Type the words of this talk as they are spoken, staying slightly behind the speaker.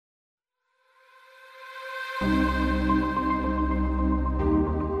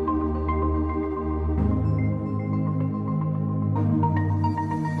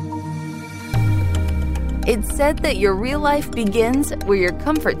It's said that your real life begins where your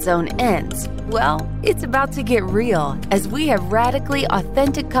comfort zone ends. Well, it's about to get real as we have radically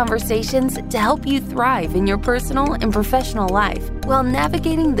authentic conversations to help you thrive in your personal and professional life while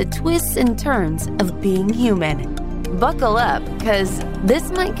navigating the twists and turns of being human. Buckle up, because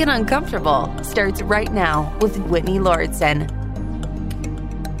This Might Get Uncomfortable starts right now with Whitney Lauritsen.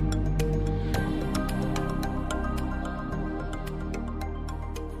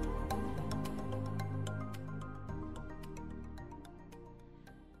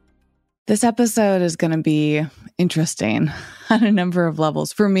 This episode is going to be interesting on a number of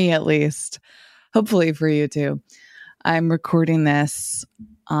levels, for me at least, hopefully for you too. I'm recording this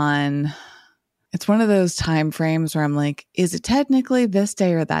on, it's one of those time frames where I'm like, is it technically this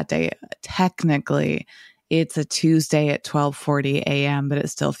day or that day? Technically, it's a Tuesday at 12:40 a.m., but it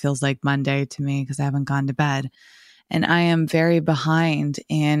still feels like Monday to me because I haven't gone to bed. And I am very behind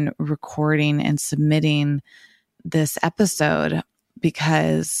in recording and submitting this episode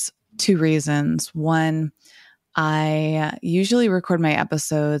because two reasons. One, I usually record my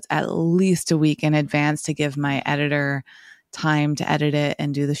episodes at least a week in advance to give my editor time to edit it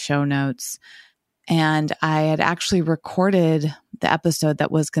and do the show notes. And I had actually recorded the episode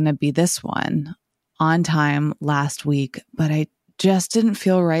that was going to be this one on time last week, but I just didn't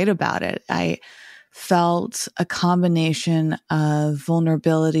feel right about it. I felt a combination of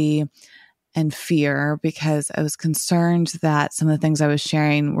vulnerability and fear because I was concerned that some of the things I was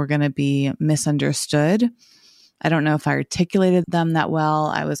sharing were going to be misunderstood. I don't know if I articulated them that well.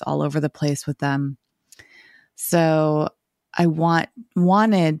 I was all over the place with them. So I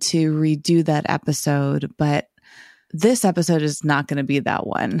wanted to redo that episode, but this episode is not going to be that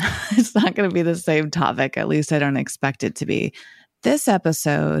one. It's not going to be the same topic. At least I don't expect it to be. This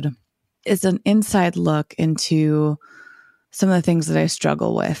episode is an inside look into some of the things that I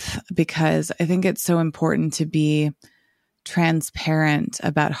struggle with, because I think it's so important to be transparent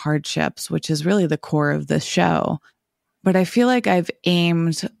about hardships, which is really the core of this show. But I feel like I've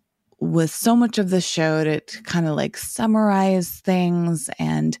aimed with so much of the show to kind of like summarize things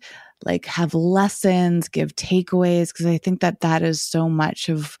and like have lessons, give takeaways, because I think that that is so much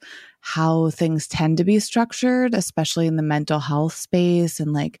of how things tend to be structured, especially in the mental health space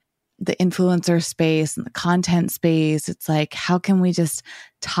and like the influencer space and the content space. It's like, how can we just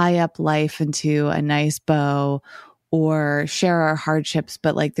tie up life into a nice bow or share our hardships?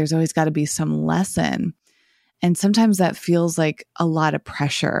 But like, there's always got to be some lesson. And sometimes that feels like a lot of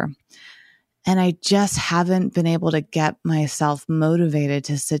pressure. And I just haven't been able to get myself motivated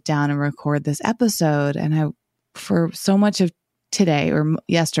to sit down and record this episode. And for so much of today, or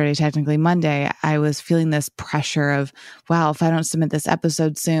yesterday, technically Monday, I was feeling this pressure of, wow, if I don't submit this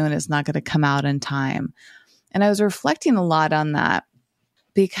episode soon, it's not going to come out in time. And I was reflecting a lot on that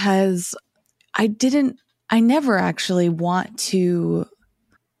because I never actually want to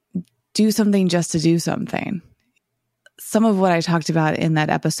do something just to do something. Some of what I talked about in that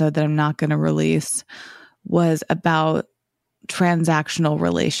episode that I'm not going to release was about transactional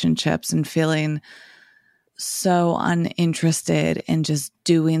relationships and feeling so uninterested in just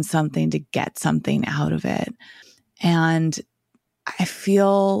doing something to get something out of it. And I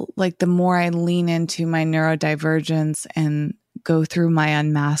feel like the more I lean into my neurodivergence and go through my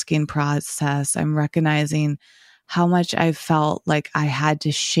unmasking process, I'm recognizing how much I felt like I had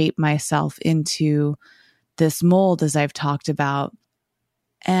to shape myself into this mold, as I've talked about.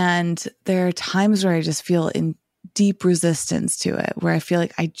 And there are times where I just feel in deep resistance to it, where I feel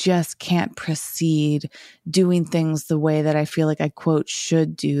like I just can't proceed doing things the way that I feel like I, quote,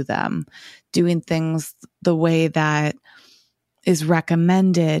 should do them, doing things the way that is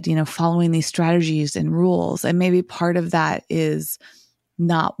recommended, following these strategies and rules. And maybe part of that is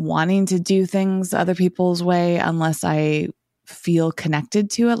not wanting to do things other people's way unless I feel connected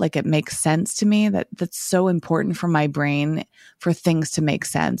to it, like it makes sense to me. That's so important for my brain for things to make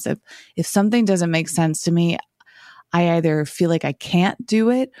sense. If something doesn't make sense to me, I either feel like I can't do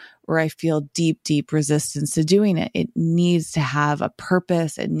it or I feel deep resistance to doing it. It needs to have a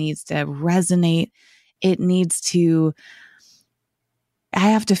purpose. It needs to resonate. I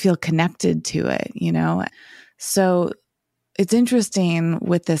have to feel connected to it, So it's interesting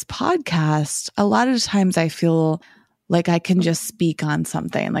with this podcast. A lot of times I feel like I can just speak on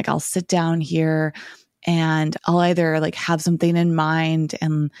something. Like I'll sit down here and I'll either like have something in mind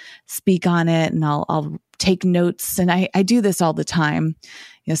and speak on it, and I'll take notes. And I do this all the time,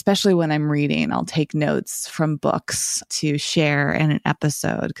 especially when I'm reading. I'll take notes from books to share in an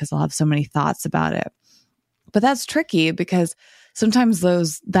episode because I'll have so many thoughts about it. But that's tricky because sometimes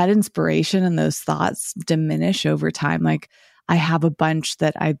that inspiration and those thoughts diminish over time. Like I have a bunch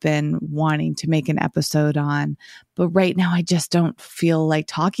that I've been wanting to make an episode on, but right now I just don't feel like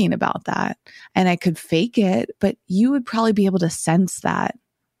talking about that. And I could fake it, but you would probably be able to sense that,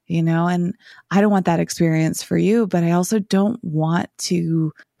 and I don't want that experience for you, but I also don't want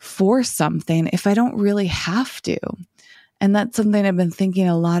to force something if I don't really have to. And that's something I've been thinking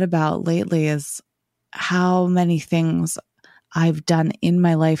a lot about lately, is how many things I've done in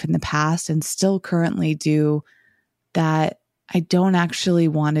my life in the past and still currently do that I don't actually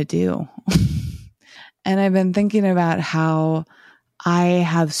want to do. And I've been thinking about how I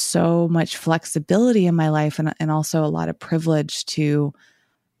have so much flexibility in my life and also a lot of privilege to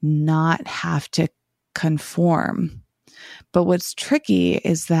not have to conform. But what's tricky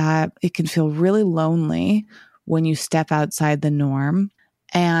is that it can feel really lonely when you step outside the norm,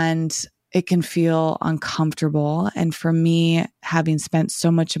 and it can feel uncomfortable. And for me, having spent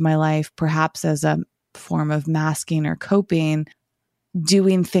so much of my life, perhaps as a form of masking or coping,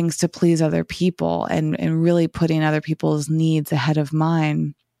 doing things to please other people and really putting other people's needs ahead of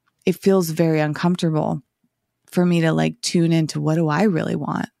mine, it feels very uncomfortable for me to tune into what do I really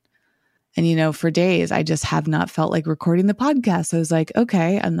want. And, for days, I just have not felt like recording the podcast. So I was like,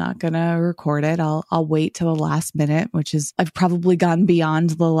 okay, I'm not going to record it. I'll wait till the last minute, which is, I've probably gone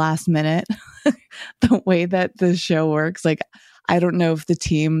beyond the last minute, the way that the show works. I don't know if the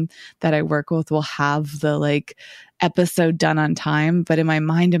team that I work with will have the episode done on time, but in my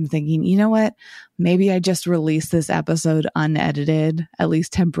mind, I'm thinking, you know what? Maybe I just release this episode unedited, at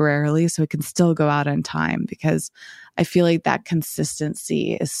least temporarily, so it can still go out on time, because I feel like that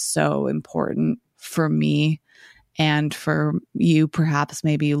consistency is so important for me and for you. Perhaps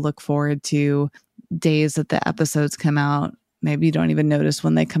maybe you look forward to days that the episodes come out. Maybe you don't even notice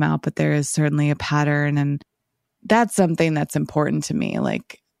when they come out, but there is certainly a pattern. And that's something that's important to me,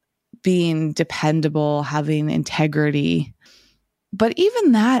 being dependable, having integrity. But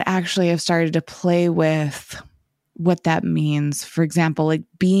even that, actually, I've started to play with what that means. For example,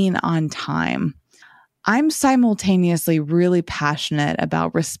 being on time. I'm simultaneously really passionate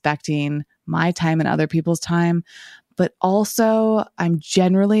about respecting my time and other people's time, but also I'm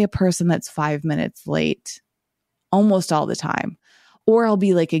generally a person that's 5 minutes late almost all the time. Or I'll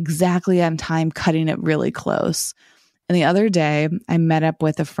be exactly on time, cutting it really close. And the other day, I met up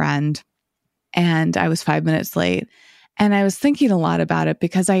with a friend and I was 5 minutes late. And I was thinking a lot about it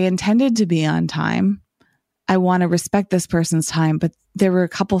because I intended to be on time. I want to respect this person's time, but there were a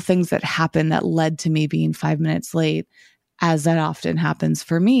couple things that happened that led to me being 5 minutes late, as that often happens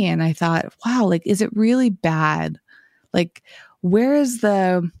for me. And I thought, wow, is it really bad? Where is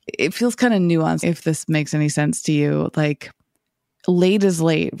it feels kind of nuanced, if this makes any sense to you. Late is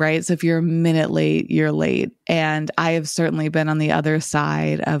late, right? So if you're a minute late, you're late. And I have certainly been on the other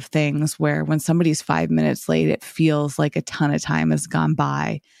side of things where when somebody's 5 minutes late, it feels like a ton of time has gone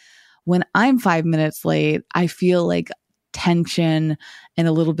by. When I'm 5 minutes late, I feel tension and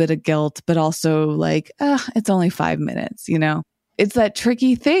a little bit of guilt, but also it's only 5 minutes, It's that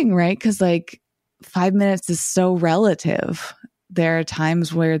tricky thing, right? Because 5 minutes is so relative. There are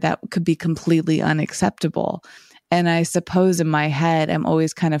times where that could be completely unacceptable. And I suppose in my head, I'm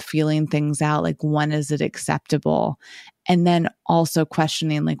always kind of feeling things out, when is it acceptable? And then also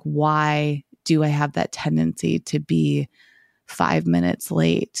questioning, why do I have that tendency to be 5 minutes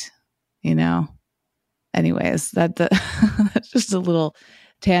late? Anyways, that's just a little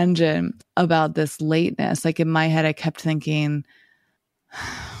tangent about this lateness. In my head, I kept thinking,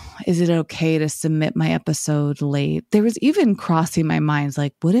 is it okay to submit my episode late? There was even crossing my mind,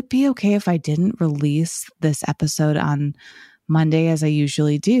 would it be okay if I didn't release this episode on Monday as I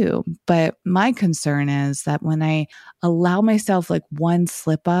usually do? But my concern is that when I allow myself one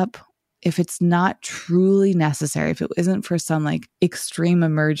slip up, if it's not truly necessary, if it isn't for some extreme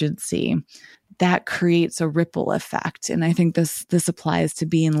emergency, that creates a ripple effect. And I think this applies to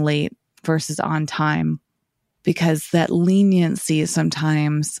being late versus on time, because that leniency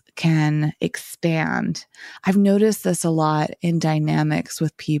sometimes can expand. I've noticed this a lot in dynamics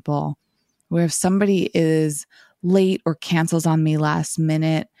with people, where if somebody is late or cancels on me last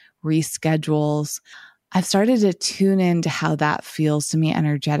minute, reschedules, I've started to tune into how that feels to me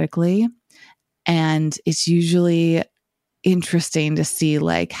energetically. And it's usually interesting to see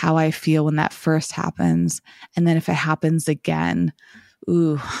how I feel when that first happens. And then if it happens again,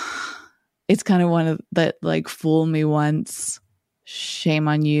 it's kind of one of that fool me once, shame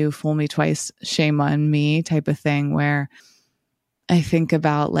on you, fool me twice, shame on me type of thing, where I think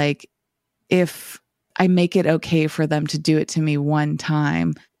about if I make it okay for them to do it to me one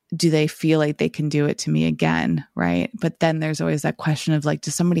time, do they feel like they can do it to me again? Right. But then there's always that question of like,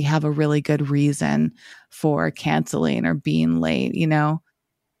 does somebody have a really good reason for canceling or being late?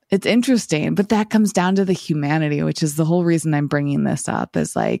 It's interesting, but that comes down to the humanity, which is the whole reason I'm bringing this up,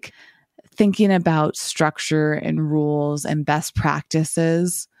 is like thinking about structure and rules and best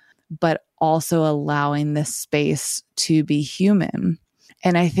practices, but also allowing this space to be human.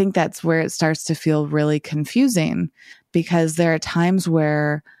 And I think that's where it starts to feel really confusing, because there are times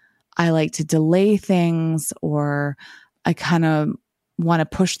where I like to delay things, or I kind of want to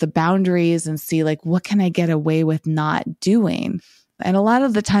push the boundaries and see like, what can I get away with not doing? And a lot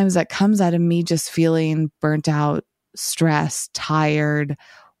of the times that comes out of me just feeling burnt out, stressed, tired,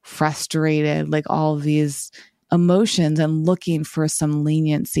 frustrated, like all of these emotions, and looking for some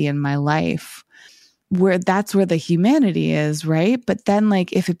leniency in my life, where that's where the humanity is, right? But then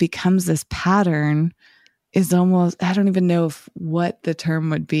like if it becomes this pattern, is almost, I don't even know what the term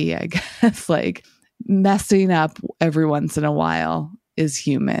would be, I guess, like messing up every once in a while is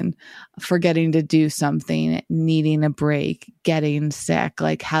human. Forgetting to do something, needing a break, getting sick,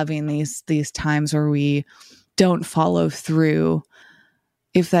 like having these times where we don't follow through.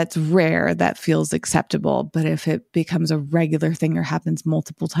 If that's rare, that feels acceptable. But if it becomes a regular thing or happens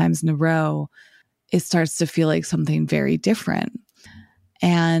multiple times in a row, it starts to feel like something very different.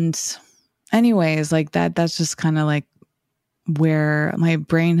 And anyways, like that's just kind of like where my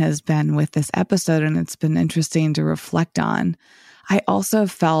brain has been with this episode, and it's been interesting to reflect on. I also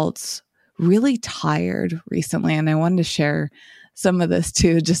felt really tired recently, and I wanted to share some of this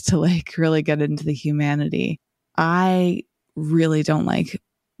too, just to like really get into the humanity. I really don't like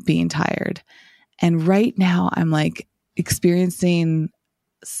being tired. And right now I'm like experiencing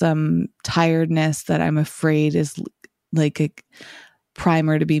some tiredness that I'm afraid is like a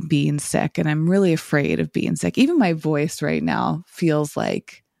primer to be being sick. And I'm really afraid of being sick. Even my voice right now feels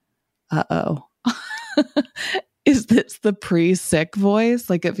like, uh-oh. Is this the pre-sick voice?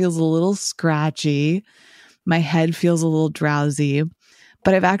 Like it feels a little scratchy. My head feels a little drowsy.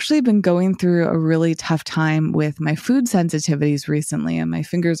 But I've actually been going through a really tough time with my food sensitivities recently, and my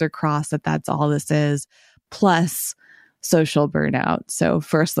fingers are crossed that that's all this is, plus social burnout. So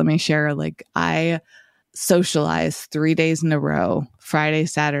first, let me share, like I socialize 3 days in a row, Friday,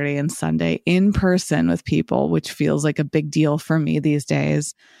 Saturday, and Sunday in person with people, which feels like a big deal for me these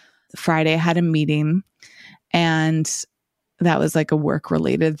days. Friday, I had a meeting, and that was like a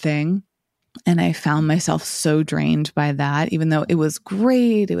work-related thing. And I found myself so drained by that, even though it was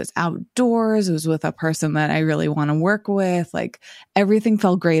great. It was outdoors. It was with a person that I really want to work with. Like everything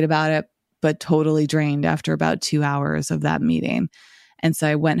felt great about it, but totally drained after about 2 hours of that meeting. And so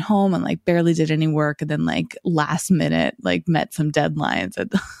I went home and like barely did any work. And then like last minute, like met some deadlines at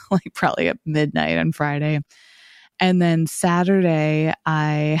like probably at midnight on Friday. And then Saturday,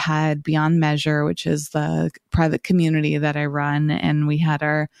 I had Beyond Measure, which is the private community that I run. And we had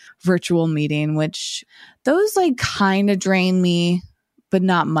our virtual meeting, which those like kind of drain me, but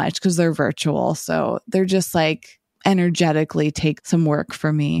not much because they're virtual. So they're just like energetically take some work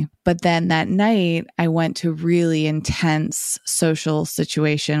for me. But then that night, I went to a really intense social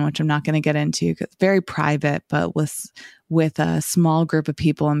situation, which I'm not going to get into because it's very private, but with a small group of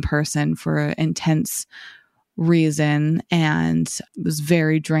people in person for an intense reason. And it was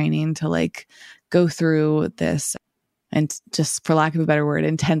very draining to like go through this, and just for lack of a better word,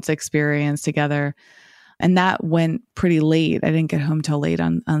 intense experience together. And that went pretty late. I didn't get home till late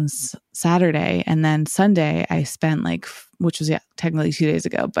on Saturday. And then Sunday I spent like, which was technically 2 days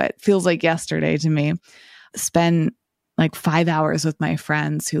ago, but feels like yesterday to me, spent like 5 hours with my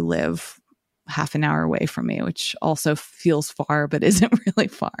friends who live half an hour away from me, which also feels far, but isn't really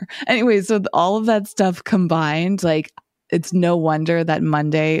far. Anyway, so all of that stuff combined, like it's no wonder that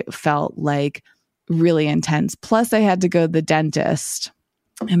Monday felt like really intense. Plus I had to go to the dentist,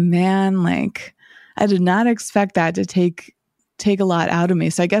 and man, like I did not expect that to take a lot out of me.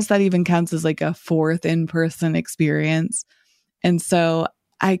 So I guess that even counts as like a fourth in-person experience. And so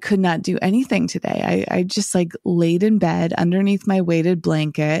I could not do anything today. I just like laid in bed underneath my weighted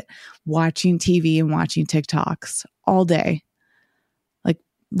blanket, watching TV and watching TikToks all day. Like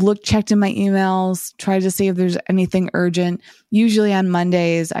checked in my emails, tried to see if there's anything urgent. Usually on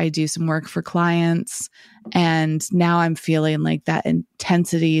Mondays, I do some work for clients. And now I'm feeling like that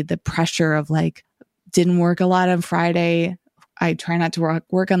intensity, the pressure of like, didn't work a lot on Friday. I try not to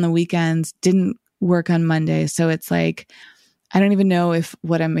work on the weekends, didn't work on Monday. So it's like, I don't even know if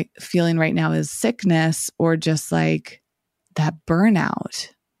what I'm feeling right now is sickness or just like that burnout,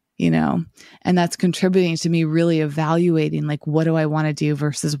 and that's contributing to me really evaluating like, what do I want to do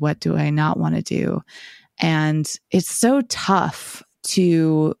versus what do I not want to do? And it's so tough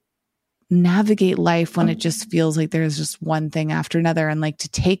to navigate life when it just feels like there's just one thing after another. And like to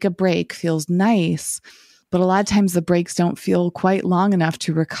take a break feels nice, but a lot of times the breaks don't feel quite long enough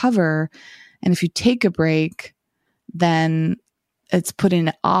to recover. And if you take a break, then it's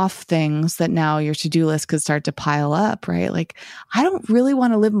putting off things that now your to-do list could start to pile up, right? Like, I don't really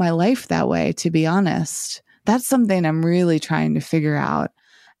want to live my life that way, to be honest. That's something I'm really trying to figure out.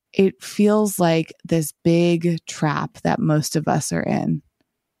 It feels like this big trap that most of us are in.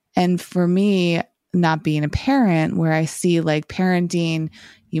 And for me, not being a parent, where I see like parenting,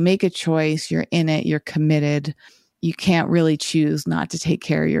 you make a choice, you're in it, you're committed. You can't really choose not to take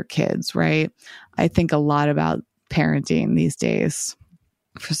care of your kids, right? I think a lot about parenting these days.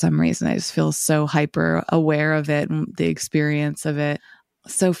 For some reason, I just feel so hyper aware of it and the experience of it.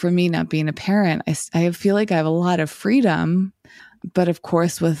 So for me, not being a parent, I feel like I have a lot of freedom. But of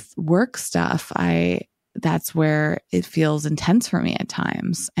course, with work stuff, that's where it feels intense for me at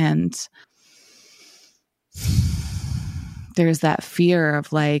times. And there's that fear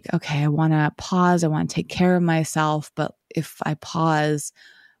of like, okay, I want to pause. I want to take care of myself. But if I pause,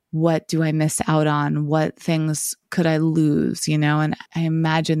 what do I miss out on? What things could I lose? And I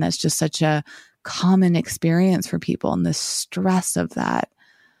imagine that's just such a common experience for people. And the stress of that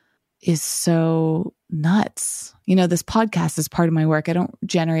is so nuts. This podcast is part of my work. I don't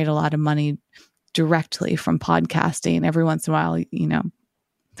generate a lot of money directly from podcasting. Every once in a while, I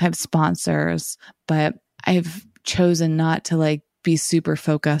have sponsors, but I've chosen not to like be super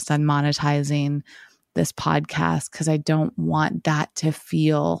focused on monetizing this podcast because I don't want that to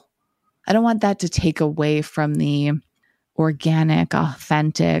take away from the organic,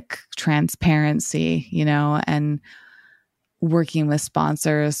 authentic transparency, and working with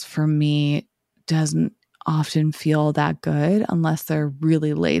sponsors for me doesn't often feel that good unless they're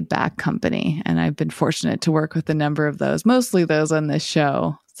really laid back company. And I've been fortunate to work with a number of those, mostly those on this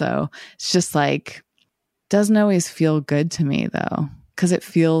show. So it's just like, doesn't always feel good to me though, because it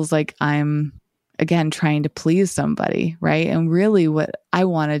feels like I'm, again, trying to please somebody, right? And really what I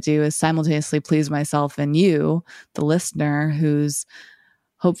want to do is simultaneously please myself and you, the listener, who's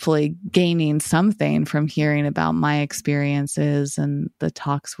hopefully gaining something from hearing about my experiences and the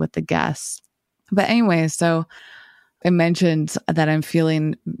talks with the guests. But anyway, so I mentioned that I'm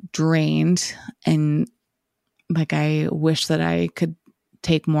feeling drained and like I wish that I could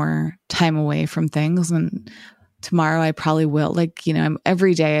take more time away from things. And tomorrow I probably will. Like,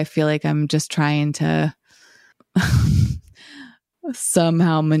 every day I feel like I'm just trying to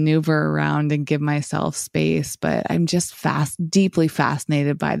somehow maneuver around and give myself space. But I'm just deeply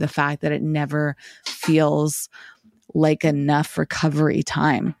fascinated by the fact that it never feels like enough recovery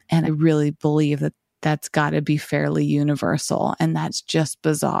time. And I really believe that that's got to be fairly universal. And that's just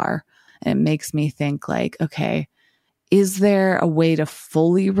bizarre. And it makes me think like, okay, is there a way to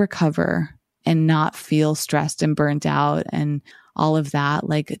fully recover and not feel stressed and burnt out and all of that?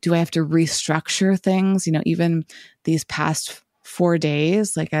 Like, do I have to restructure things? Even these past 4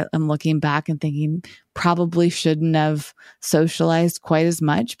 days, like I'm looking back and thinking probably shouldn't have socialized quite as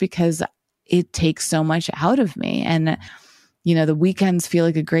much because it takes so much out of me. And, the weekends feel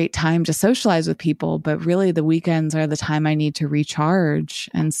like a great time to socialize with people, but really the weekends are the time I need to recharge.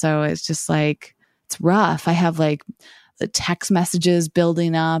 And so it's just like, it's rough. I have like the text messages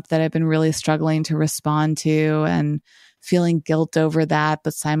building up that I've been really struggling to respond to and feeling guilt over that,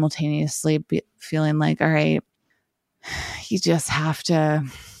 but simultaneously feeling like, all right, you just have to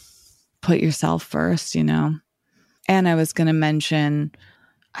put yourself first, And I was going to mention,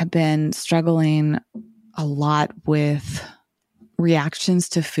 I've been struggling a lot with reactions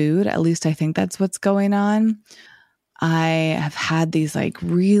to food. At least I think that's what's going on. I have had these like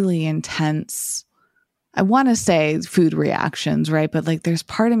really intense, I want to say food reactions, right? But like there's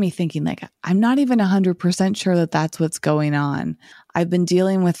part of me thinking like, I'm not even 100% sure that that's what's going on. I've been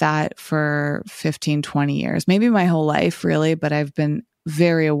dealing with that for 15, 20 years, maybe my whole life really, but I've been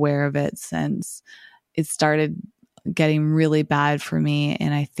very aware of it since it started getting really bad for me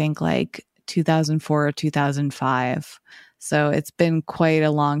in I think like 2004 or 2005. So it's been quite a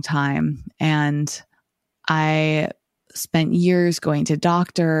long time. And I spent years going to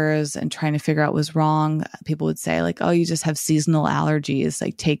doctors and trying to figure out what was wrong. People would say like, oh, you just have seasonal allergies,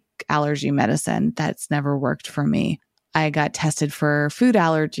 like take allergy medicine. That's never worked for me. I got tested for food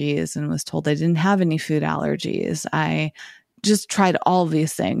allergies and was told I didn't have any food allergies. I just tried all of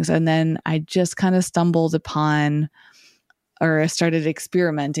these things. And then I just kind of stumbled upon, or started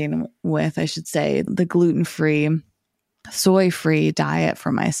experimenting with, I should say, the gluten-free, soy-free diet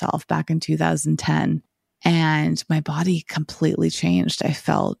for myself back in 2010. And my body completely changed. I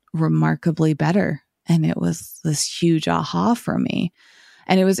felt remarkably better. And it was this huge aha for me.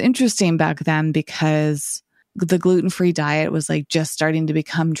 And it was interesting back then because the gluten-free diet was like just starting to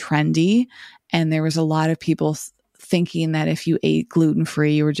become trendy. And there was a lot of people thinking that if you ate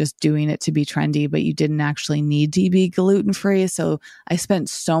gluten-free, you were just doing it to be trendy, but you didn't actually need to be gluten-free. So I spent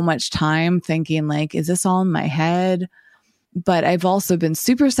so much time thinking like, is this all in my head? But I've also been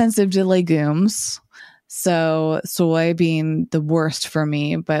super sensitive to legumes. So soy being the worst for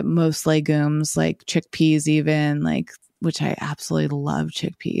me, but most legumes like chickpeas even, like, which I absolutely love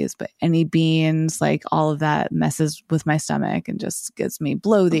chickpeas, but any beans, like all of that messes with my stomach and just gives me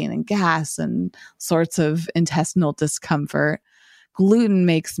bloating and gas and sorts of intestinal discomfort. Gluten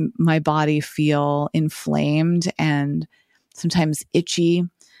makes my body feel inflamed and sometimes itchy.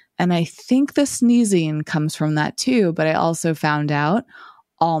 And I think the sneezing comes from that too, but I also found out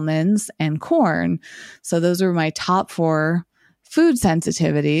almonds and corn. So those are my top 4 food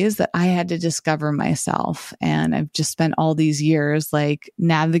sensitivities that I had to discover myself. And I've just spent all these years like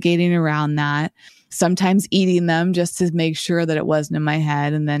navigating around that, sometimes eating them just to make sure that it wasn't in my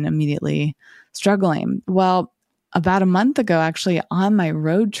head and then immediately struggling. Well, about a month ago, actually on my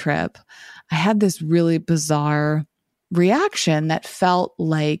road trip, I had this really bizarre reaction that felt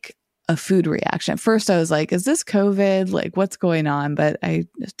like a food reaction. At first I was like, is this COVID? Like what's going on? But I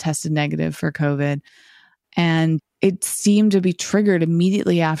tested negative for COVID. And it seemed to be triggered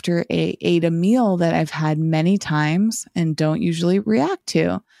immediately after I ate a meal that I've had many times and don't usually react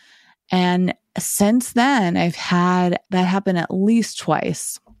to. And since then, I've had that happen at least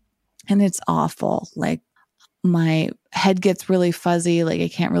twice. And it's awful. Like my head gets really fuzzy. Like I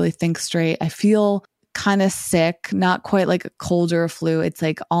can't really think straight. I feel kind of sick, not quite like a cold or a flu. It's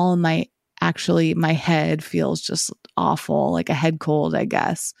like all in my head feels just awful, like a head cold, I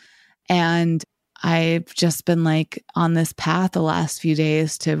guess. And I've just been like on this path the last few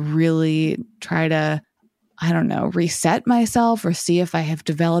days to really try to, I don't know, reset myself or see if I have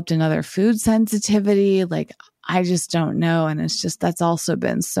developed another food sensitivity. Like, I just don't know. And it's just, that's also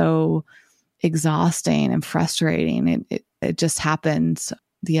been so exhausting and frustrating. It just happened.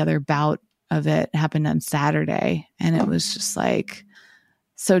 The other bout of it happened on Saturday, and it was just like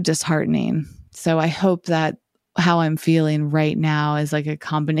so disheartening. So I hope that how I'm feeling right now is like a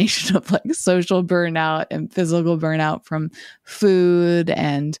combination of like social burnout and physical burnout from food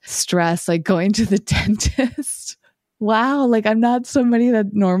and stress, like going to the dentist. Wow. Like I'm not somebody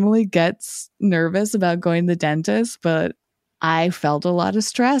that normally gets nervous about going to the dentist, but I felt a lot of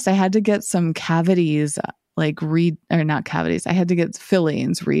stress. I had to get some cavities, I had to get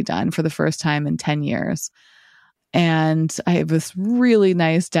fillings redone for the first time in 10 years. And I have this really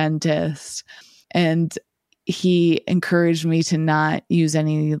nice dentist, and he encouraged me to not use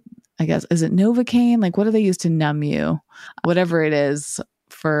any, I guess, is it Novocaine? Like, what do they use to numb you? Whatever it is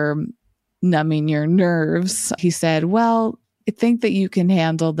for numbing your nerves. He said, well, I think that you can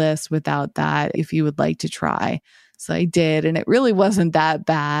handle this without that if you would like to try. So I did, and it really wasn't that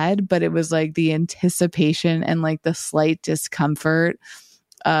bad, but it was like the anticipation and like the slight discomfort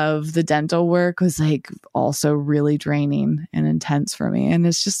of the dental work was like also really draining and intense for me. And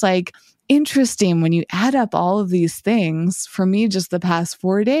it's just like interesting when you add up all of these things. For me, just the past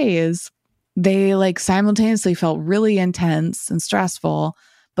 4 days, they like simultaneously felt really intense and stressful.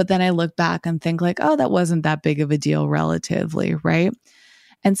 But then I look back and think like, oh, that wasn't that big of a deal relatively, right?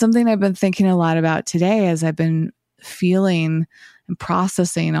 And something I've been thinking a lot about today as I've been feeling and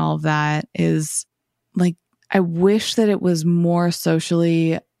processing all of that is like, I wish that it was more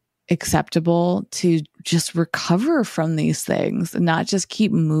socially acceptable to just recover from these things and not just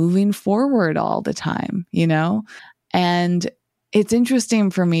keep moving forward all the time, you know? And it's interesting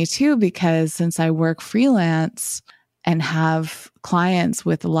for me too, because since I work freelance and have clients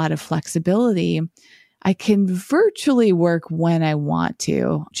with a lot of flexibility, I can virtually work when I want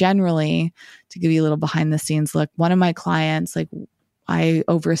to. Generally, to give you a little behind the scenes look, one of my clients, like I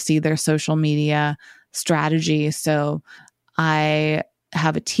oversee their social media strategy. So I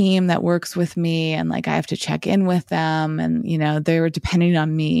have a team that works with me, and like I have to check in with them, and you know, they were depending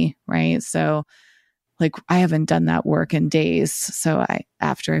on me, right? So like I haven't done that work in days. So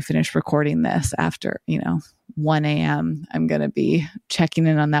after I finish recording this, after, 1 a.m., I'm going to be checking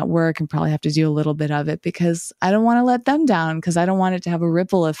in on that work and probably have to do a little bit of it because I don't want to let them down, because I don't want it to have a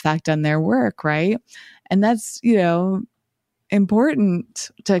ripple effect on their work, right? And that's,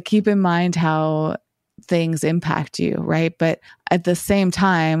 important to keep in mind how things impact you, right? But at the same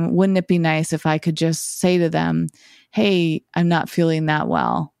time, wouldn't it be nice if I could just say to them, hey, I'm not feeling that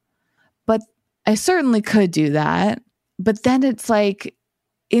well? But I certainly could do that. But then it's like,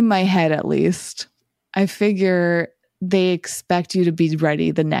 in my head at least, I figure they expect you to be ready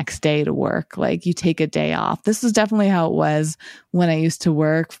the next day to work. Like you take a day off. This is definitely how it was when I used to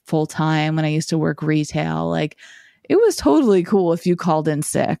work full time, when I used to work retail. Like it was totally cool if you called in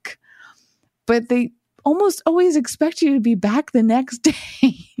sick, but they almost always expect you to be back the next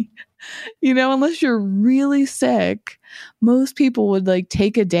day. Unless you're really sick, most people would like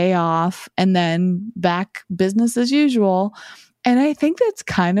take a day off and then back business as usual. And I think that's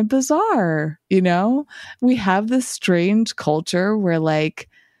kind of bizarre. We have this strange culture where like,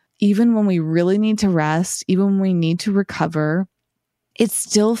 even when we really need to rest, even when we need to recover, it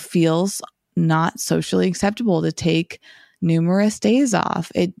still feels not socially acceptable to take numerous days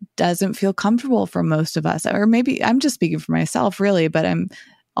off. It doesn't feel comfortable for most of us. Or maybe I'm just speaking for myself really, but I'm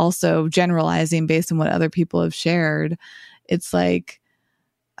also generalizing based on what other people have shared. It's like,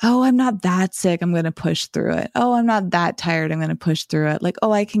 oh, I'm not that sick, I'm going to push through it. Oh, I'm not that tired, I'm going to push through it. Like,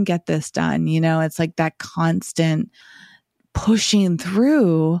 oh, I can get this done. It's like that constant pushing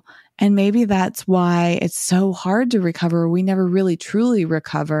through. And maybe that's why it's so hard to recover. We never really truly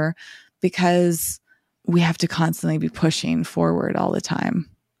recover because we have to constantly be pushing forward all the time.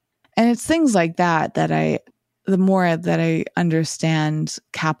 And it's things like that the more that I understand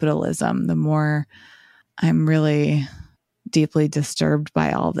capitalism, the more I'm really deeply disturbed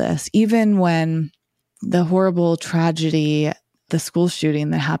by all this. Even when the horrible tragedy, the school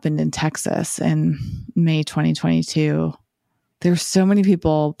shooting that happened in Texas in May 2022, there's so many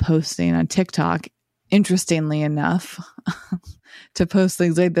people posting on TikTok, interestingly enough, to post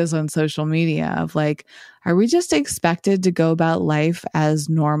things like this on social media of like, are we just expected to go about life as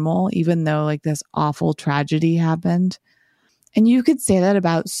normal, even though like this awful tragedy happened? And you could say that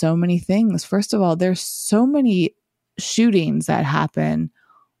about so many things. First of all, there's so many shootings that happen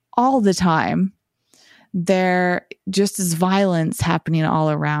all the time. There just is violence happening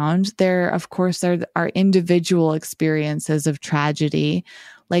all around. Of course, there are individual experiences of tragedy.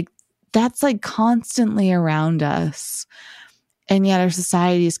 Like that's like constantly around us. And yet our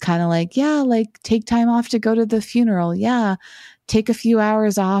society is kind of like, yeah, like take time off to go to the funeral. Yeah. Take a few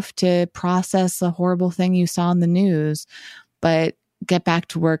hours off to process the horrible thing you saw in the news, but get back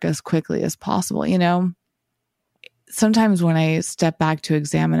to work as quickly as possible. Sometimes when I step back to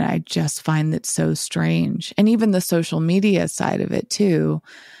examine it, I just find it so strange. And even the social media side of it too.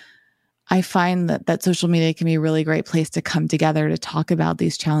 I find that social media can be a really great place to come together to talk about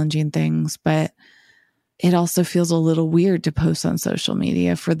these challenging things, but it also feels a little weird to post on social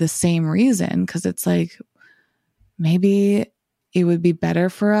media for the same reason, because it's like, maybe it would be better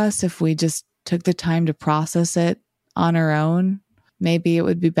for us if we just took the time to process it on our own. Maybe it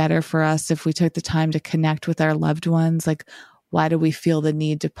would be better for us if we took the time to connect with our loved ones. Like, why do we feel the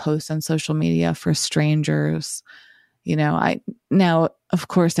need to post on social media for strangers? Now, of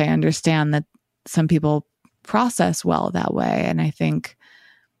course, I understand that some people process well that way. And I think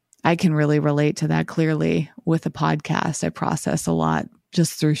I can really relate to that clearly with a podcast. I process a lot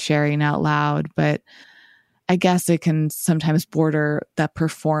just through sharing out loud, but I guess it can sometimes border that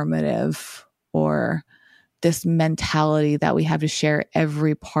performative or this mentality that we have to share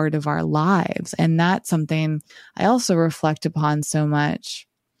every part of our lives. And that's something I also reflect upon so much,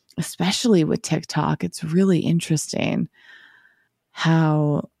 especially with TikTok. It's really interesting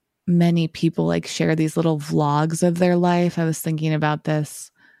how many people like share these little vlogs of their life. I was thinking about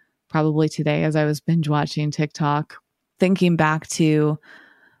this probably today as I was binge watching TikTok, thinking back to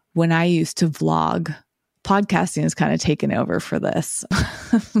when I used to vlog. Podcasting has kind of taken over for this.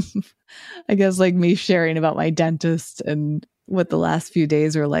 I guess like me sharing about my dentist and what the last few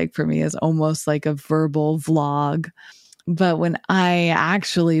days are like for me is almost like a verbal vlog. But when I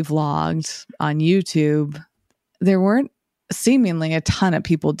actually vlogged on YouTube, there weren't seemingly a ton of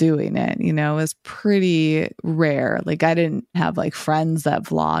people doing it. It was pretty rare. Like I didn't have like friends that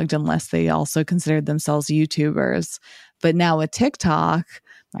vlogged unless they also considered themselves YouTubers. But now with TikTok,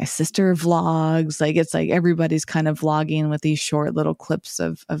 my sister vlogs, like it's like everybody's kind of vlogging with these short little clips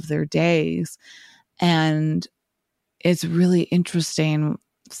of their days. And it's really interesting.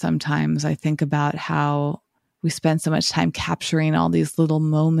 Sometimes I think about how we spend so much time capturing all these little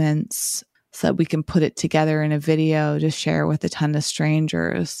moments so that we can put it together in a video to share with a ton of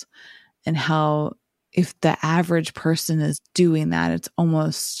strangers, and how if the average person is doing that, it's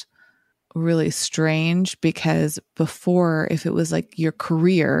almost really strange. Because before, if it was like your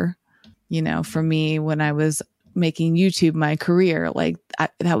career, for me, when I was making YouTube my career, like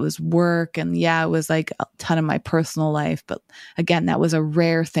that was work. And yeah, it was like a ton of my personal life. But again, that was a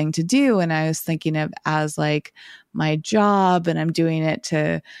rare thing to do. And I was thinking of as like my job, and I'm doing it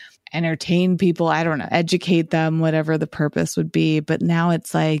to entertain people, I don't know, educate them, whatever the purpose would be. But now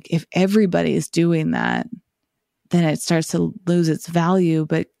it's like, if everybody's doing that, then it starts to lose its value,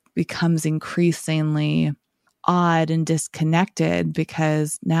 but becomes increasingly odd and disconnected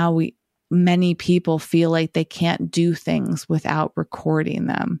because now many people feel like they can't do things without recording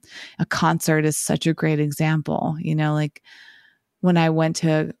them. A concert is such a great example. Like when I went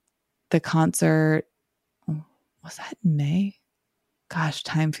to the concert, was that in May? Gosh,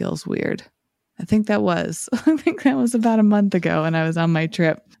 time feels weird. I think that was about a month ago when I was on my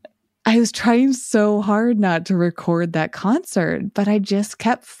trip. I was trying so hard not to record that concert, but I just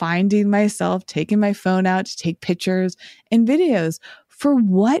kept finding myself taking my phone out to take pictures and videos. For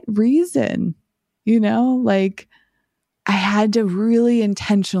what reason? Like I had to really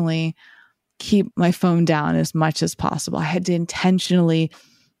intentionally keep my phone down as much as possible. I had to intentionally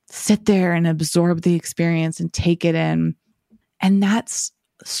sit there and absorb the experience and take it in. And that's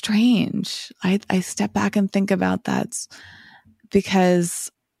strange. I step back and think about that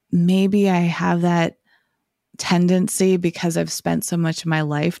because maybe I have that tendency because I've spent so much of my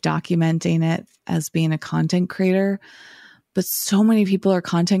life documenting it as being a content creator. But so many people are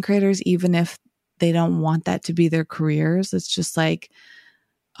content creators, even if they don't want that to be their careers. It's just like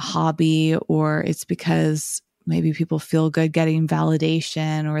a hobby, or it's because maybe people feel good getting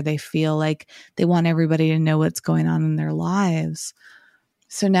validation, or they feel like they want everybody to know what's going on in their lives.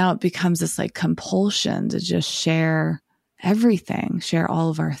 So now it becomes this like compulsion to just share everything, share all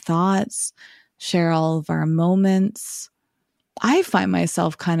of our thoughts, share all of our moments. I find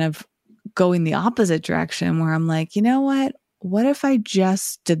myself kind of going the opposite direction where I'm like, you know what? What if I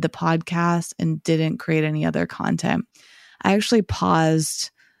just did the podcast and didn't create any other content? I actually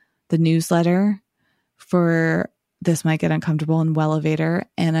paused the newsletter for This Might Get Uncomfortable and Wellevator.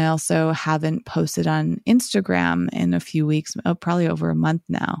 And I also haven't posted on Instagram in a few weeks, probably over a month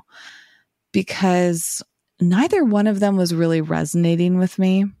now, because neither one of them was really resonating with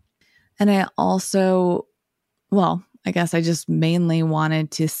me. And I also, I guess I just mainly wanted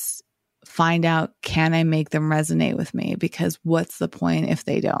to find out, can I make them resonate with me? Because what's the point if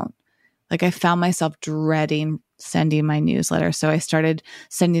they don't? Like I found myself dreading sending my newsletter. So I started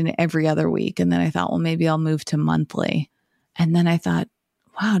sending it every other week. And then I thought, well, maybe I'll move to monthly. And then I thought,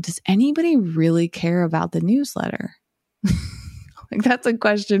 wow, does anybody really care about the newsletter? Like that's a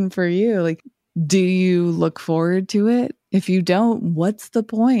question for you. Like, do you look forward to it? If you don't, what's the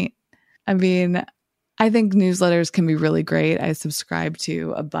point? I mean, I think newsletters can be really great. I subscribe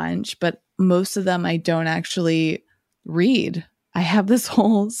to a bunch, but most of them I don't actually read. I have this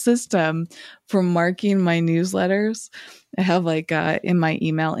whole system for marking my newsletters. I have like in my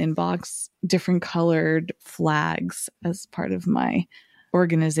email inbox, different colored flags as part of my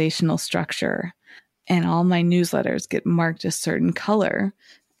organizational structure. And all my newsletters get marked a certain color.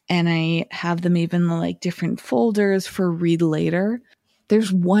 And I have them even in like different folders for read later.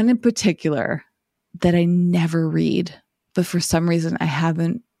 There's one in particular that I never read, but for some reason I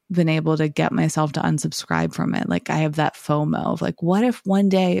haven't been able to get myself to unsubscribe from it. Like I have that FOMO of like, what if one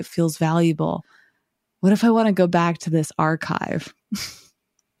day it feels valuable? What if I want to go back to this archive?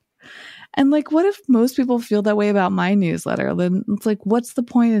 And like, what if most people feel that way about my newsletter? Then it's like, what's the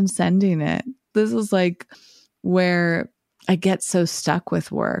point in sending it? This is like where I get so stuck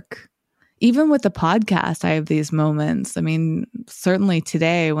with work. Even with the podcast, I have these moments. I mean, certainly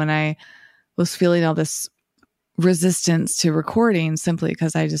today when I was feeling all this resistance to recording simply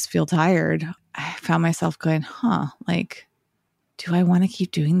because I just feel tired, I found myself going, like, do I want to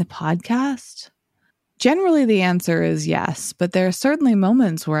keep doing the podcast? Generally, the answer is yes, but there are certainly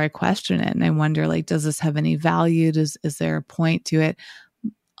moments where I question it and I wonder, like, does this have any value? Is there a point to it?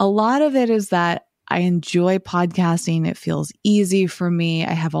 A lot of it is that I enjoy podcasting. It feels easy for me.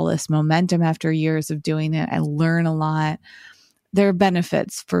 I have all this momentum after years of doing it. I learn a lot. There are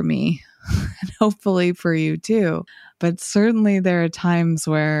benefits for me and hopefully for you too. But certainly there are times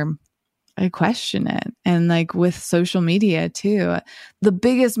where I question it. And like with social media too, the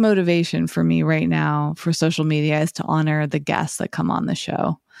biggest motivation for me right now for social media is to honor the guests that come on the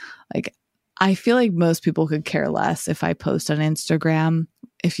show. Like I feel like most people could care less if I post on Instagram.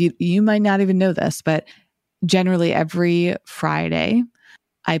 If you might not even know this, but generally every Friday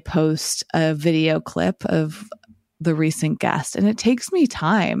I post a video clip of the recent guest, and it takes me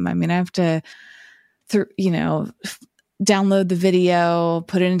time. I mean, I have to, download the video,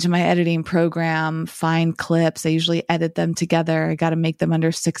 put it into my editing program, find clips. I usually edit them together. I got to make them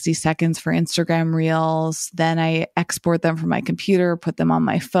under 60 seconds for Instagram Reels. Then I export them from my computer, put them on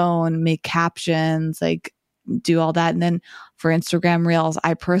my phone, make captions, like do all that. And then for Instagram Reels,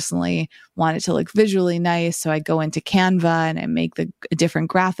 I personally want it to look visually nice. So I go into Canva and I make the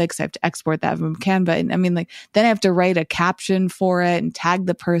different graphics. I have to export that from Canva. And I mean, like, then I have to write a caption for it and tag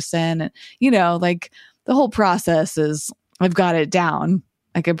the person. And, the whole process is, I've got it down.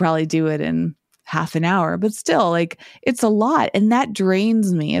 I could probably do it in half an hour, but still, like, it's a lot. And that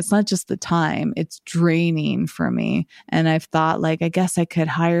drains me. It's not just the time, it's draining for me. And I've thought, like, I guess I could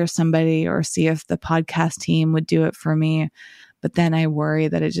hire somebody or see if the podcast team would do it for me. But then I worry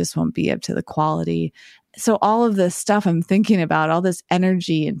that it just won't be up to the quality. So all of this stuff I'm thinking about, all this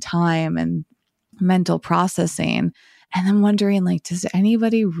energy and time and mental processing, and then wondering, like, does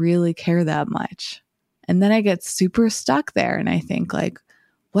anybody really care that much? And then I get super stuck there. And I think, like,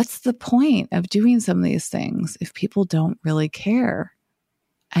 what's the point of doing some of these things if people don't really care?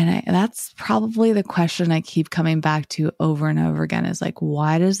 And that's probably the question I keep coming back to over and over again, is like,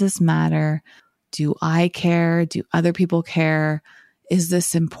 why does this matter? Do I care? Do other people care? Is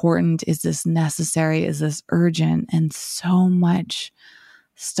this important? Is this necessary? Is this urgent? And so much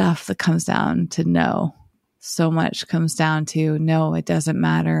stuff that comes down to no. So much comes down to no, it doesn't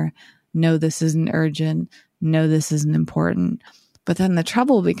matter. No, this isn't urgent. No, this isn't important. But then the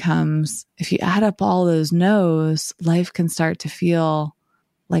trouble becomes, if you add up all those no's, life can start to feel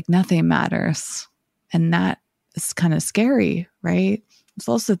like nothing matters. And that is kind of scary, right? I was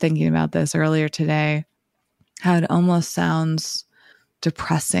also thinking about this earlier today, how it almost sounds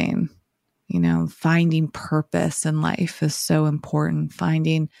depressing. You know, finding purpose in life is so important,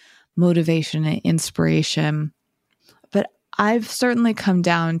 finding motivation and inspiration. But I've certainly come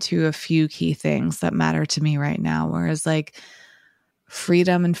down to a few key things that matter to me right now, whereas like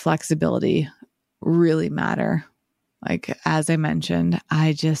freedom and flexibility really matter. Like, as I mentioned,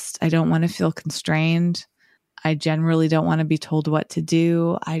 I don't want to feel constrained. I generally don't want to be told what to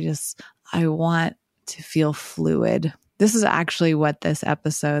do. I want to feel fluid. This is actually what this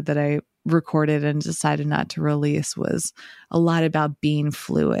episode that I recorded and decided not to release was a lot about being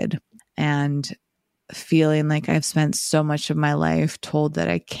fluid and feeling like I've spent so much of my life told that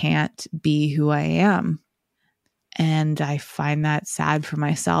I can't be who I am. And I find that sad for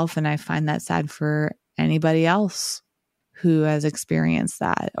myself, and I find that sad for anybody else who has experienced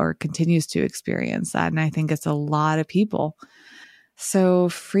that or continues to experience that. And I think it's a lot of people. So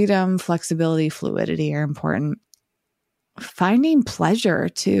freedom, flexibility, fluidity are important. Finding pleasure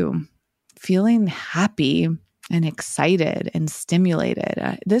too, feeling happy and excited and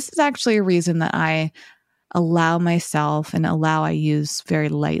stimulated. This is actually a reason that I allow myself, and I use very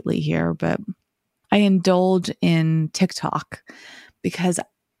lightly here, but I indulge in TikTok because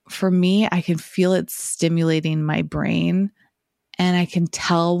for me, I can feel it stimulating my brain, and I can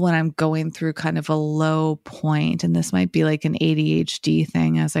tell when I'm going through kind of a low point. And this might be like an ADHD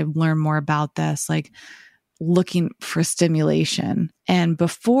thing as I've learned more about this, like looking for stimulation. And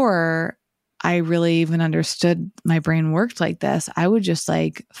before I really even understood my brain worked like this, I would just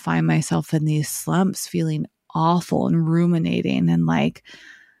like find myself in these slumps, feeling awful and ruminating and like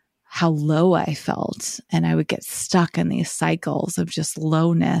how low I felt. And I would get stuck in these cycles of just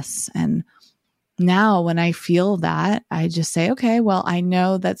lowness. And now when I feel that, I just say, okay, well, I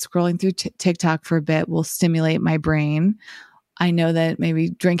know that scrolling through TikTok for a bit will stimulate my brain. I know that maybe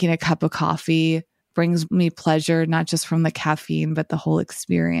drinking a cup of coffee brings me pleasure, not just from the caffeine, but the whole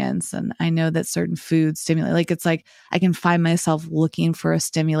experience. And I know that certain foods stimulate, like it's like I can find myself looking for a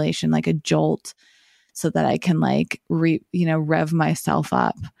stimulation, like a jolt, so that I can like, rev myself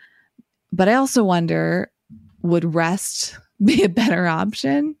up. But I also wonder, would rest be a better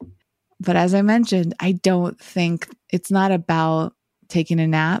option? But as I mentioned, I don't think it's not about taking a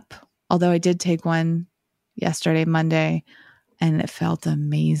nap. Although I did take one yesterday, Monday, and it felt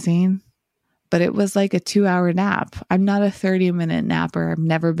amazing. But it was like a 2-hour nap. I'm not a 30-minute napper. I've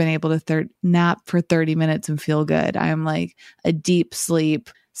never been able to nap for 30 minutes and feel good. I'm like a deep sleep,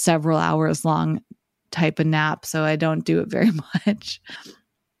 several hours long type of nap. So I don't do it very much.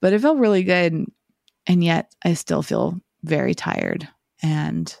 But it felt really good. And yet I still feel very tired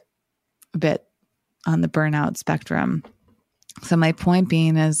and a bit on the burnout spectrum. So my point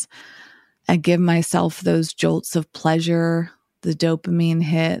being is I give myself those jolts of pleasure, the dopamine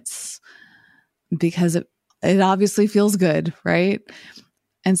hits, because it obviously feels good, right?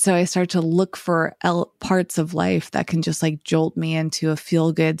 And so I start to look for parts of life that can just like jolt me into a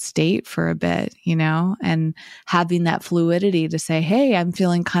feel-good state for a bit, and having that fluidity to say, hey, I'm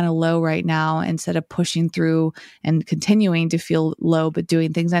feeling kind of low right now. Instead of pushing through and continuing to feel low, but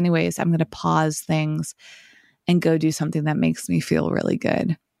doing things anyways, I'm going to pause things and go do something that makes me feel really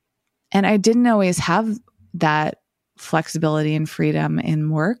good. And I didn't always have that flexibility and freedom in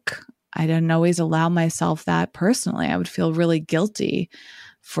work. I didn't always allow myself that personally. I would feel really guilty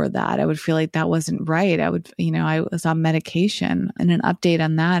for that. I would feel like that wasn't right. I was on medication. And an update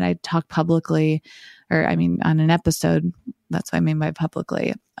on that, I talked publicly, on an episode, that's what I mean by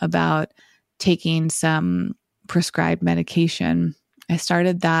publicly, about taking some prescribed medication. I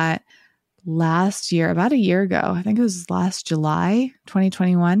started that last year, about a year ago. I think it was last July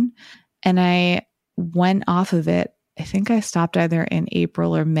 2021. And I went off of it. I think I stopped either in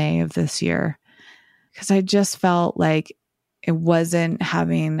April or May of this year because I just felt like it wasn't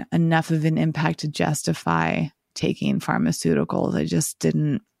having enough of an impact to justify taking pharmaceuticals.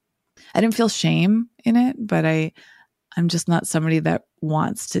 I didn't feel shame in it, but I'm just not somebody that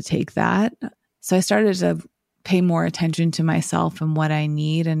wants to take that. So I started to pay more attention to myself and what I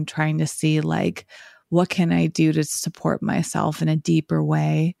need and trying to see like, what can I do to support myself in a deeper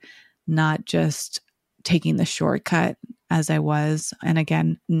way, not just taking the shortcut as I was. And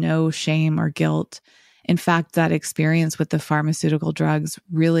again, no shame or guilt. In fact, that experience with the pharmaceutical drugs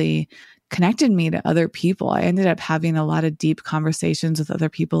really connected me to other people. I ended up having a lot of deep conversations with other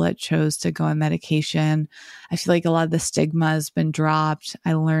people that chose to go on medication. I feel like a lot of the stigma has been dropped.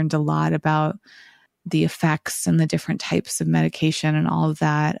 I learned a lot about the effects and the different types of medication and all of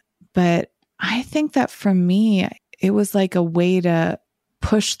that. But I think that for me, it was like a way to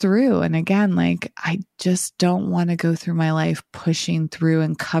push through. And again, like I just don't want to go through my life pushing through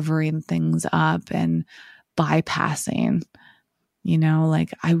and covering things up and bypassing,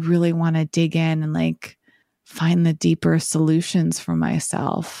 like I really want to dig in and like find the deeper solutions for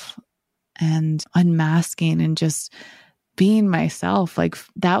myself and unmasking and just being myself. Like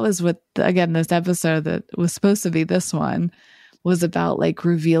that was what, again, this episode that was supposed to be this one was about, like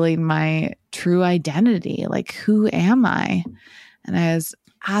revealing my true identity. Like, who am I? And I was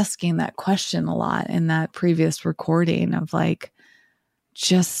asking that question a lot in that previous recording of like,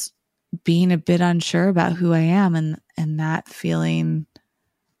 just being a bit unsure about who I am and that feeling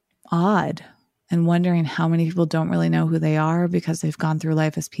odd and wondering how many people don't really know who they are because they've gone through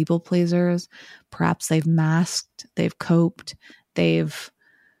life as people pleasers. Perhaps they've masked, they've coped, they've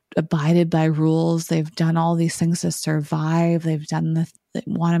abided by rules. They've done all these things to survive. They've done they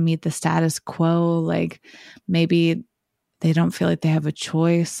want to meet the status quo. Like maybe they don't feel like they have a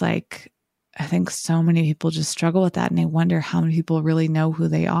choice. Like I think so many people just struggle with that and they wonder how many people really know who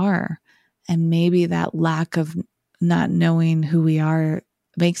they are. And maybe that lack of not knowing who we are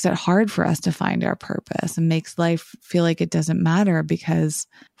makes it hard for us to find our purpose and makes life feel like it doesn't matter, because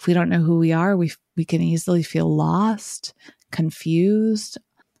if we don't know who we are, we can easily feel lost, confused,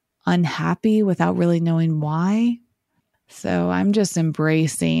 unhappy without really knowing why. So I'm just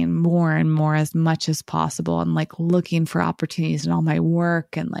embracing more and more as much as possible and like looking for opportunities in all my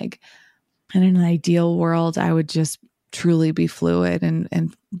work. And like in an ideal world, I would just truly be fluid,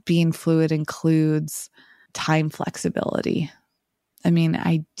 and being fluid includes time flexibility. I mean,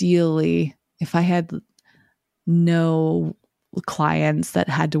 ideally, if I had no clients that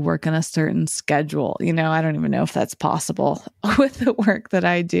had to work on a certain schedule, I don't even know if that's possible with the work that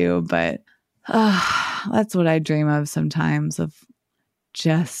I do, but that's what I dream of sometimes, of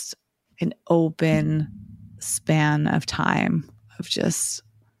just an open span of time of just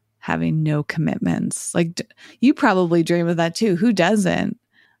having no commitments. Like you probably dream of that too. Who doesn't?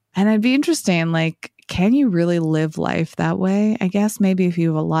 And it'd be interesting, like, can you really live life that way? I guess maybe if you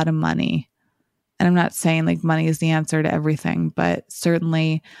have a lot of money. And I'm not saying like money is the answer to everything, but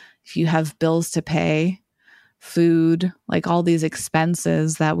certainly if you have bills to pay, food, like all these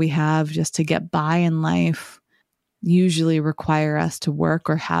expenses that we have just to get by in life usually require us to work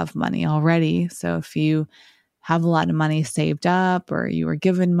or have money already. So if you have a lot of money saved up or you were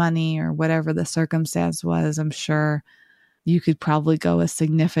given money or whatever the circumstance was, I'm sure you could probably go a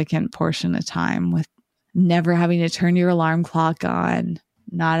significant portion of time with never having to turn your alarm clock on,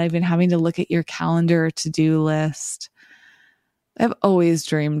 not even having to look at your calendar or to-do list. I've always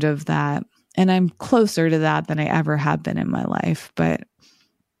dreamed of that. And I'm closer to that than I ever have been in my life, but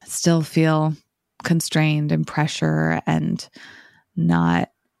I still feel constrained and pressure and not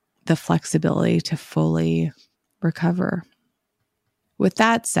the flexibility to fully recover. With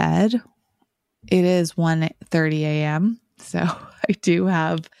that said, it is 1:30 a.m. So I do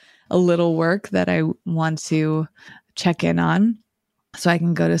have a little work that I want to check in on so I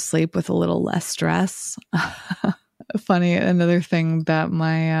can go to sleep with a little less stress. Funny, another thing that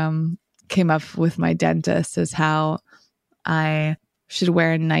came up with my dentist is how I should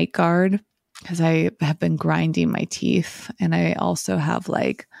wear a night guard because I have been grinding my teeth, and I also have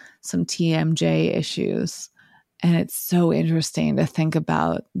like some TMJ issues. And it's so interesting to think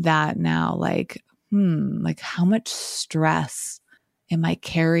about that now, like how much stress am I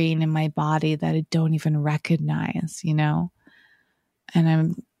carrying in my body that I don't even recognize,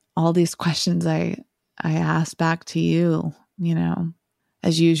 And all these questions I ask back to you,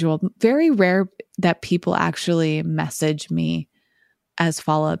 as usual. Very rare that people actually message me as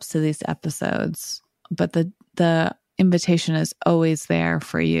follow-ups to these episodes. But the invitation is always there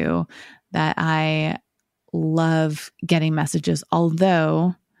for you, that I love getting messages,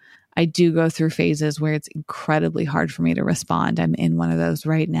 although I do go through phases where it's incredibly hard for me to respond. I'm in one of those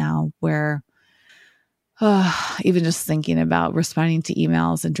right now where even just thinking about responding to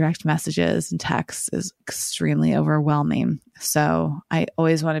emails and direct messages and texts is extremely overwhelming. So I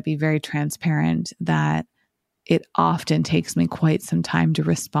always want to be very transparent that it often takes me quite some time to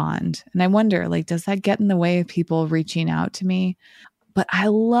respond. And I wonder, like, does that get in the way of people reaching out to me? But I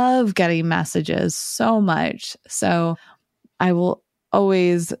love getting messages so much. So I will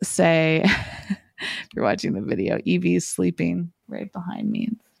always say, if you're watching the video, Evie's sleeping right behind me.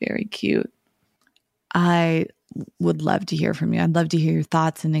 It's very cute. I would love to hear from you. I'd love to hear your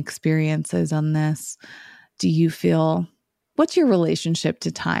thoughts and experiences on this. What's your relationship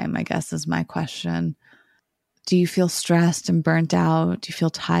to time, I guess is my question. Do you feel stressed and burnt out? Do you feel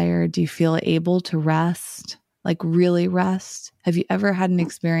tired? Do you feel able to rest? Like really rest? Have you ever had an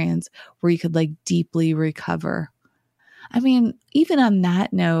experience where you could like deeply recover? I mean, even on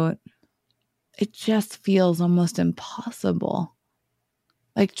that note, it just feels almost impossible.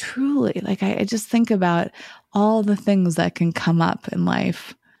 Like truly, like I just think about all the things that can come up in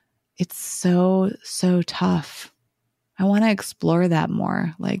life. It's so, so tough. I want to explore that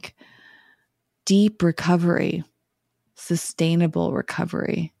more, like deep recovery, sustainable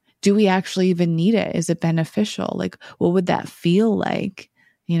recovery. Do we actually even need it? Is it beneficial? Like, what would that feel like?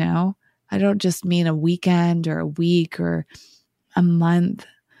 You know, I don't just mean a weekend or a week or a month,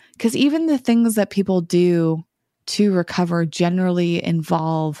 because even the things that people do to recover generally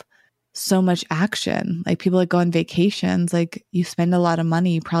involve so much action. Like people that go on vacations, like you spend a lot of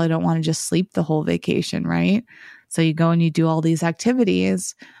money, you probably don't want to just sleep the whole vacation, right? So you go and you do all these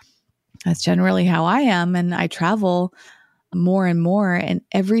activities. That's generally how I am. And I travel more and more. And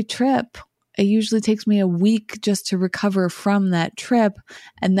every trip, it usually takes me a week just to recover from that trip.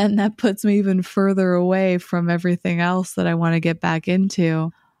 And then that puts me even further away from everything else that I want to get back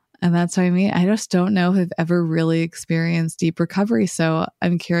into. And that's what I mean. I just don't know if I've ever really experienced deep recovery. So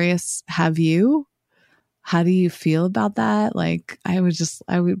I'm curious, have you? How do you feel about that? Like, I would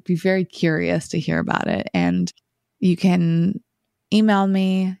be very curious to hear about it. And you can email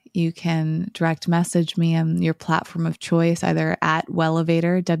me, you can direct message me on your platform of choice, either at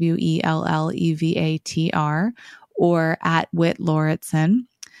Wellevatr, WELLEVATR, or at Whit Lauritsen.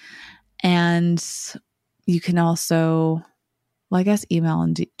 And you can also, well, I guess email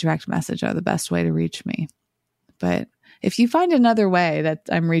and direct message are the best way to reach me. But if you find another way that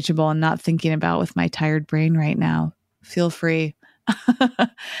I'm reachable and not thinking about with my tired brain right now, feel free.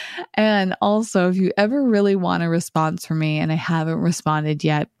 And also, if you ever really want a response from me and I haven't responded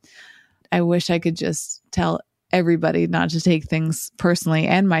yet, I wish I could just tell everybody not to take things personally,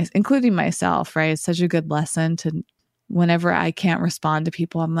 and including myself, right? It's such a good lesson to, whenever I can't respond to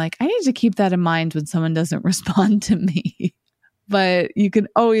people, I'm like, I need to keep that in mind when someone doesn't respond to me. But you can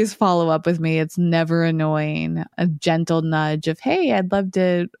always follow up with me. It's never annoying. A gentle nudge of, hey, I'd love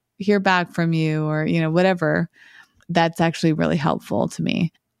to hear back from you, or, you know, whatever. That's actually really helpful to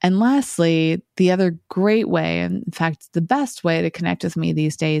me. And lastly, the other great way, and in fact, the best way to connect with me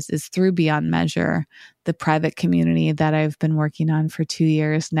these days is through Beyond Measure, the private community that I've been working on for 2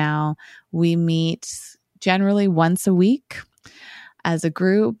 years now. We meet generally once a week as a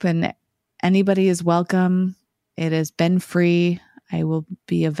group, and anybody is welcome. It has been free. I will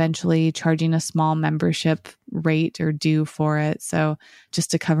be eventually charging a small membership rate or due for it, so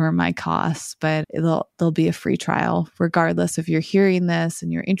just to cover my costs, but there'll be a free trial. Regardless if you're hearing this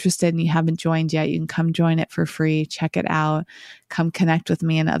and you're interested and you haven't joined yet, you can come join it for free. Check it out. Come connect with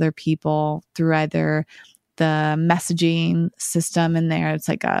me and other people through either the messaging system in there. It's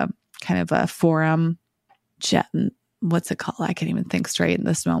like a kind of a forum chat. What's it called? I can't even think straight in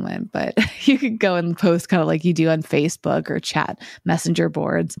this moment, but you could go and post kind of like you do on Facebook or chat messenger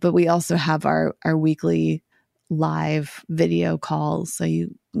boards. But we also have our weekly live video calls. So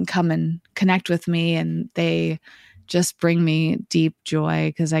you can come and connect with me, and they just bring me deep joy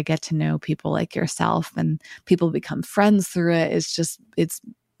because I get to know people like yourself, and people become friends through it. It's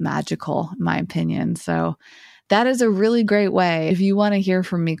magical, in my opinion. So that is a really great way. If you want to hear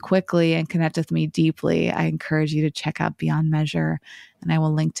from me quickly and connect with me deeply, I encourage you to check out Beyond Measure, and I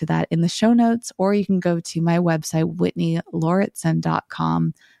will link to that in the show notes, or you can go to my website,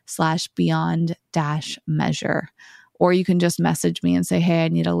 whitneylauritsen.com/beyond-measure, or you can just message me and say, hey, I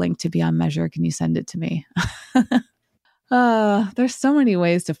need a link to Beyond Measure. Can you send it to me? There's so many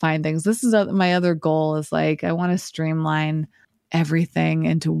ways to find things. This is my other goal, is like, I want to streamline everything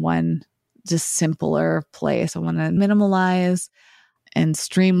into one just simpler place. I want to minimalize and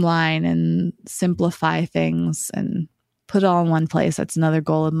streamline and simplify things and put it all in one place. That's another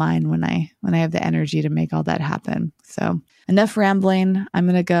goal of mine when I have the energy to make all that happen. So enough rambling. I'm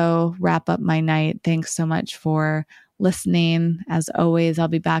going to go wrap up my night. Thanks so much for listening. As always, I'll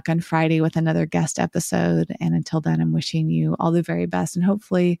be back on Friday with another guest episode. And until then, I'm wishing you all the very best. And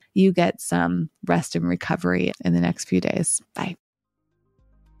hopefully you get some rest and recovery in the next few days. Bye.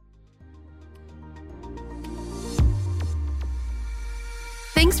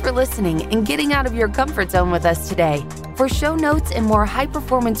 Thanks for listening and getting out of your comfort zone with us today. For show notes and more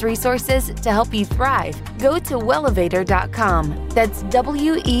high-performance resources to help you thrive, go to wellevatr.com. That's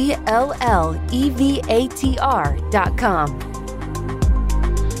WELLEVATR.com.